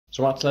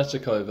So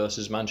Atletico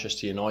versus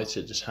Manchester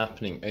United is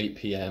happening 8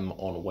 PM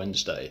on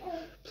Wednesday.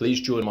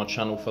 Please join my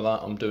channel for that.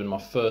 I'm doing my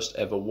first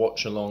ever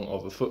watch along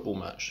of a football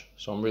match,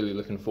 so I'm really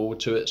looking forward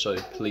to it, so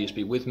please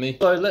be with me.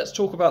 So let's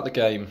talk about the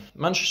game.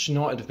 Manchester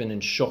United have been in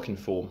shocking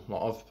form.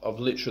 I've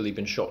literally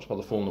been shocked by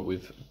the form that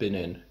we've been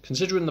in.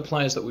 Considering the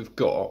players that we've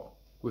got,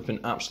 we've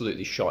been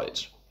absolutely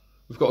shite.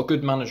 We've got a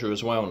good manager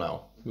as well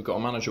now. We've got a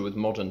manager with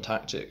modern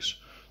tactics,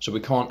 so we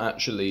can't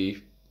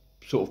actually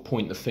sort of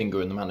point the finger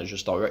in the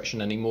manager's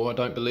direction anymore, I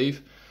don't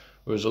believe.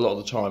 Whereas a lot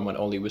of the time when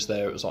Ollie was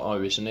there, it was like,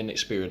 oh, he's an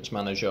inexperienced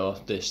manager,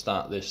 this,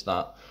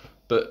 that.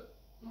 But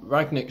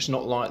Rangnick's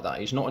not like that.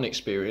 He's not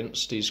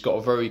inexperienced. He's got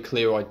a very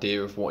clear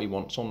idea of what he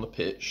wants on the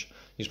pitch.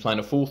 He's playing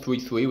a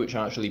 4-3-3, which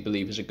I actually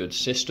believe is a good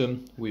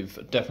system. We've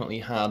definitely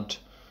had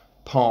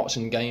parts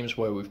in games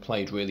where we've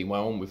played really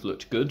well and we've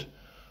looked good.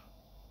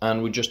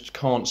 And we just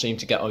can't seem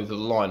to get over the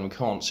line. We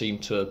can't seem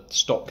to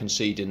stop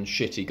conceding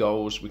shitty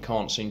goals. We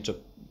can't seem to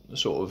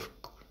sort of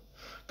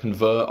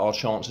convert our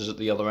chances at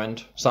the other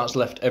end. So that's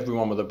left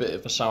everyone with a bit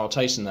of a sour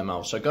taste in their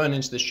mouth. So going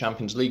into this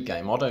Champions League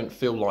game, I don't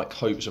feel like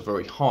hopes are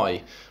very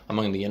high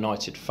among the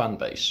United fan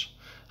base.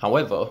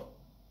 However,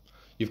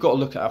 you've got to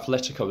look at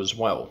Atletico as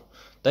well.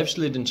 They've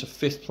slid into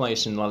 5th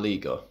place in La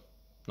Liga.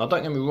 Now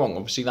don't get me wrong,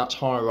 obviously that's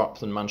higher up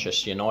than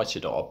Manchester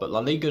United are, but La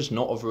Liga's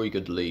not a very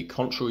good league,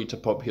 contrary to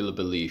popular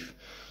belief.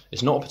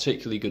 It's not a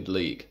particularly good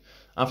league.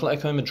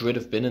 Atletico Madrid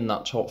have been in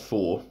that top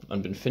 4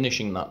 and been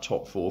finishing that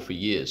top 4 for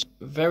years.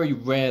 Very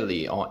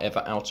rarely are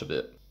ever out of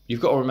it. You've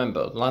got to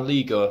remember, La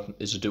Liga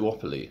is a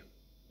duopoly.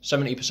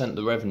 70% of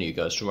the revenue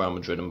goes to Real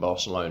Madrid and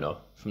Barcelona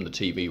from the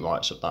TV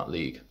rights of that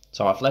league.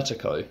 So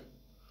Atletico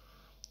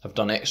have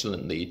done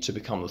excellently to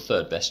become the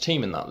 3rd best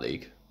team in that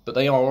league. But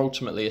they are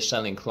ultimately a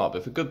selling club.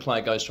 If a good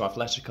player goes to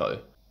Atletico,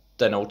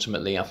 then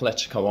ultimately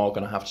Atletico are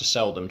going to have to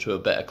sell them to a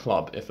better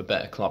club if a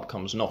better club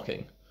comes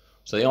knocking.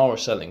 So they are a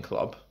selling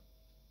club.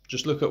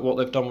 Just look at what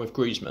they've done with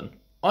Griezmann.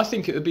 I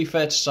think it would be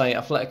fair to say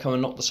Atletico are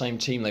not the same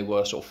team they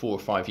were sort of 4 or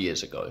 5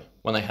 years ago.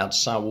 When they had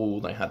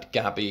Saul, they had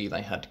Gabby,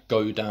 they had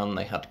Godin,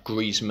 they had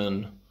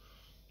Griezmann,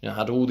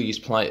 had all these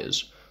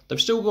players. They've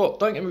still got,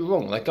 don't get me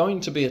wrong, they're going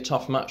to be a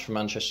tough match for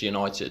Manchester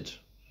United.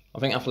 I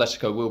think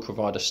Atletico will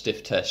provide a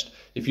stiff test.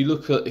 If you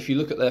look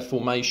at their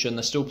formation,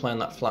 they're still playing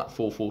that flat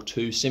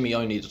 4-4-2.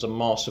 Simeone does a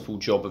masterful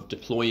job of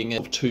deploying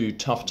it. 2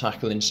 tough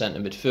tackling centre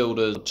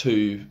midfielders,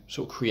 2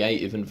 sort of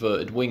creative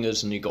inverted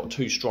wingers, and you've got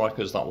 2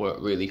 strikers that work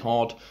really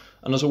hard.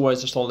 And as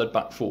always, a solid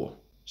back 4.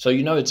 So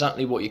you know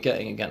exactly what you're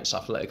getting against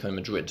Atletico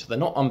Madrid. They're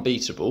not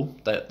unbeatable.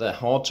 They're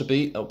hard to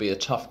beat. They'll be a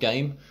tough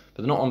game,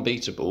 but they're not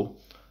unbeatable,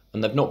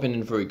 and they've not been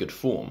in very good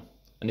form.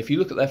 And if you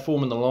look at their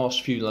form in the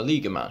last few La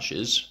Liga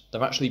matches,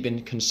 they've actually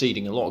been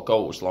conceding a lot of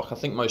goals. Like I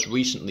think most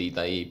recently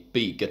they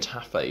beat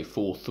Getafe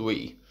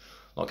 4-3.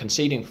 Like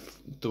conceding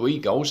 3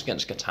 goals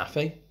against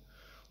Getafe.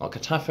 Like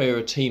Getafe are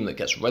a team that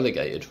gets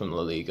relegated from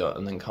La Liga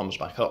and then comes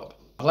back up.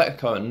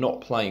 Atletico are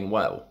not playing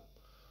well.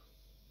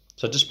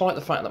 So despite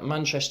the fact that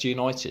Manchester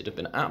United have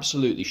been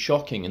absolutely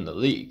shocking in the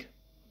league,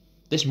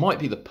 this might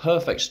be the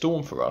perfect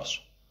storm for us.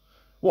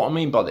 What I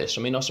mean by this,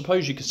 I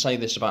suppose you could say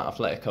this about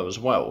Atletico as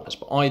well,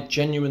 but I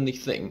genuinely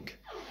think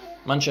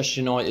Manchester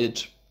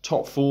United,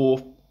 top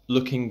 4,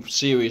 looking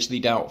seriously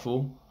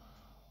doubtful.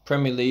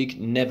 Premier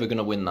League, never going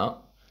to win that.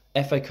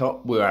 FA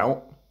Cup, we're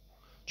out.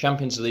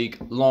 Champions League,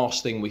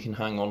 last thing we can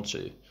hang on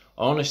to.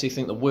 I honestly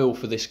think the will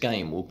for this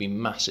game will be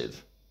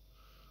massive.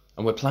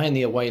 And we're playing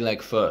the away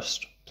leg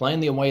first.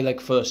 Playing the away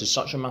leg first is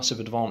such a massive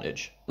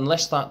advantage.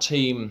 Unless that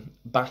team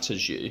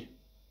batters you,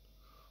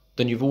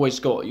 then you always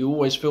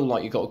feel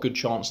like you've got a good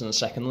chance in the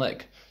second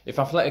leg. If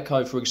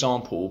Atletico, for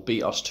example,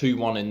 beat us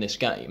 2-1 in this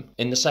game,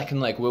 in the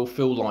second leg we'll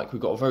feel like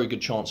we've got a very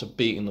good chance of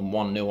beating them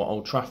 1-0 at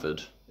Old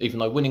Trafford. Even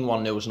though winning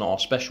 1-0 is not our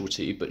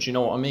specialty, but you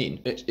know what I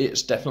mean?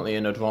 It's definitely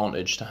an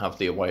advantage to have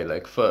the away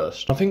leg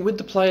first. I think with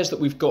the players that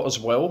we've got as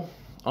well,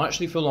 I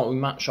actually feel like we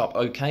match up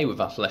okay with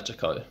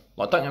Atletico.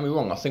 Like, don't get me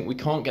wrong, I think we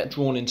can't get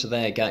drawn into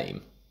their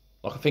game.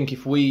 Like, I think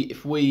if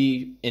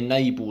we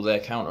enable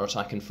their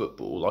counter-attacking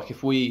football, like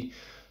if we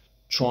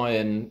try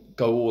and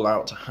go all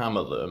out to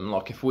hammer them,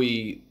 like if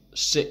we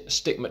stick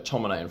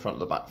McTominay in front of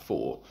the back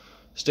 4,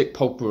 stick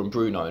Pogba and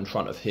Bruno in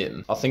front of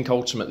him, I think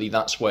ultimately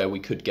that's where we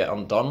could get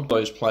undone.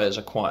 Those players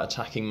are quite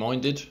attacking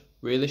minded,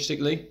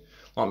 realistically.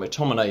 Like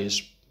McTominay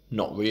is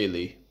not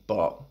really,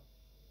 but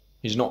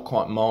he's not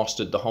quite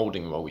mastered the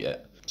holding role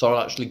yet. So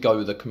I'll actually go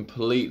with a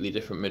completely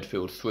different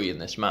midfield 3 in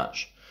this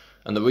match.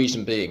 And the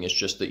reason being is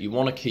just that you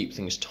want to keep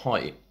things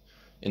tight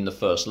in the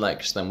first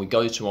legs. Then we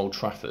go to Old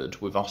Trafford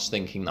with us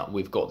thinking that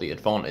we've got the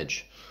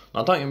advantage.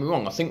 Now don't get me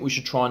wrong, I think we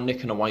should try and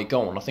nick an away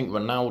goal, and I think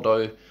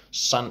Ronaldo,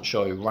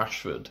 Sancho,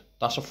 Rashford,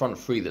 that's a front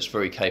 3 that's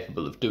very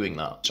capable of doing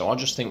that. So I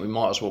just think we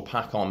might as well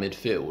pack our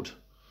midfield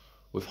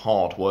with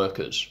hard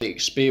workers. The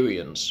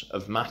experience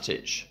of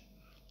Matic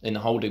in the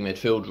holding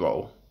midfield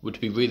role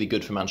would be really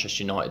good for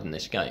Manchester United in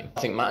this game.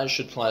 I think Matic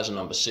should play as a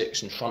number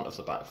 6 in front of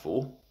the back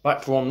 4.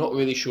 Back 4, I'm not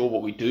really sure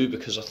what we do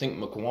because I think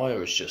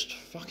Maguire is just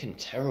fucking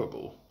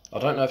terrible. I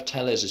don't know if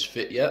Tellez is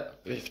fit yet.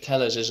 If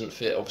Tellez isn't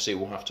fit, obviously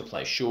we'll have to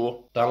play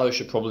Shaw. Dalot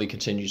should probably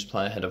continue to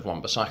play ahead of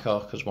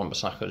Wan-Bissaka because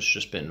Wan-Bissaka has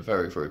just been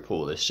very, very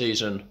poor this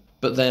season.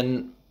 But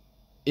then,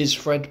 is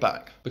Fred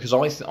back? Because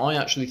I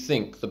actually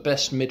think the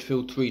best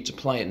midfield three to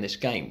play in this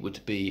game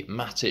would be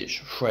Matic,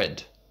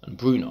 Fred and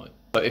Bruno.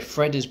 But if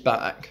Fred is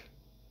back,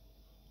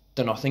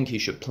 then I think he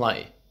should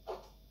play.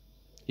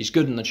 He's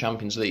good in the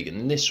Champions League, and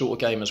in this sort of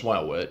game as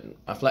well, where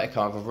Atletico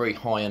have a very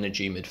high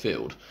energy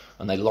midfield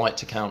and they like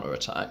to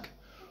counter-attack,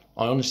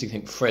 I honestly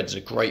think Fred's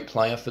a great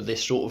player for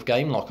this sort of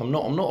game. Like, I'm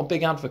not a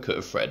big advocate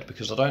of Fred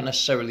because I don't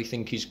necessarily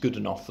think he's good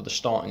enough for the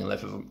starting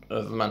 11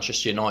 of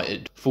Manchester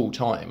United full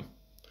time.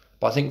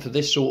 But I think for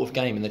this sort of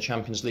game in the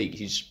Champions League,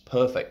 he's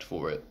perfect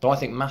for it. So I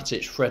think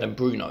Matic, Fred and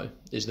Bruno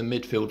is the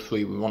midfield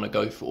three we want to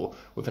go for,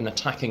 with an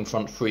attacking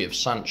front three of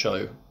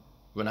Sancho,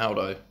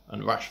 Ronaldo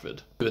and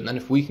Rashford. And then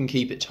if we can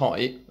keep it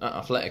tight at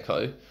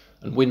Atletico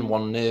and win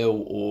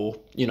 1-0 or,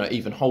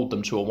 even hold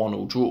them to a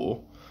 1-1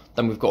 draw,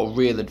 then we've got a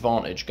real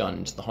advantage going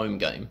into the home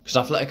game.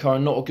 Because Atletico are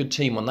not a good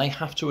team. When they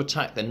have to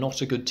attack, they're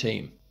not a good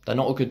team. They're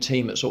not a good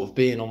team at sort of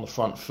being on the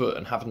front foot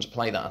and having to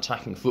play that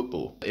attacking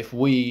football. If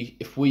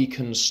we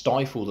can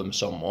stifle them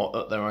somewhat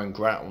at their own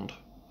ground,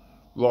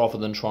 rather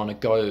than trying to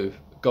go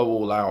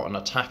all out and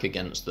attack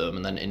against them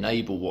and then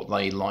enable what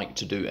they like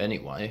to do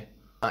anyway,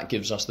 that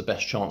gives us the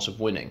best chance of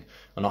winning.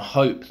 And I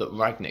hope that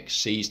Rangnick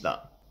sees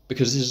that,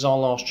 because this is our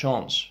last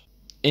chance.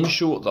 In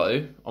short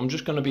though, I'm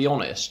just going to be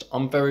honest,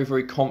 I'm very,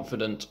 very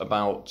confident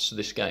about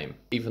this game.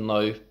 Even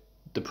though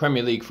the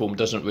Premier League form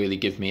doesn't really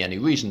give me any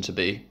reason to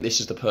be, this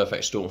is the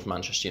perfect storm for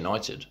Manchester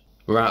United.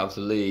 We're out of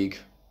the league,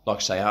 like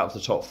I say, out of the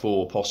top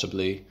four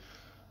possibly,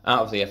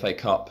 out of the FA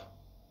Cup.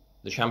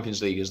 The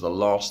Champions League is the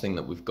last thing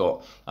that we've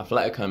got.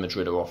 Atletico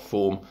Madrid are off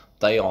form.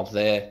 They are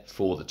there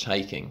for the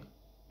taking.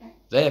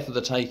 There for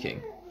the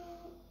taking.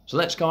 So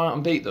let's go out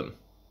and beat them.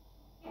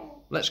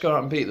 Let's go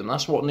out and beat them.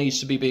 That's what needs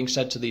to be being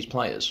said to these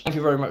players. Thank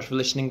you very much for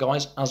listening,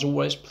 guys. As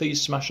always,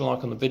 please smash a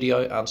like on the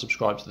video and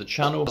subscribe to the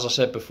channel. As I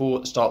said before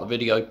at the start of the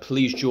video,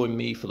 please join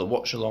me for the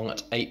watch along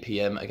at 8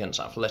 PM against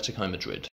Atletico Madrid.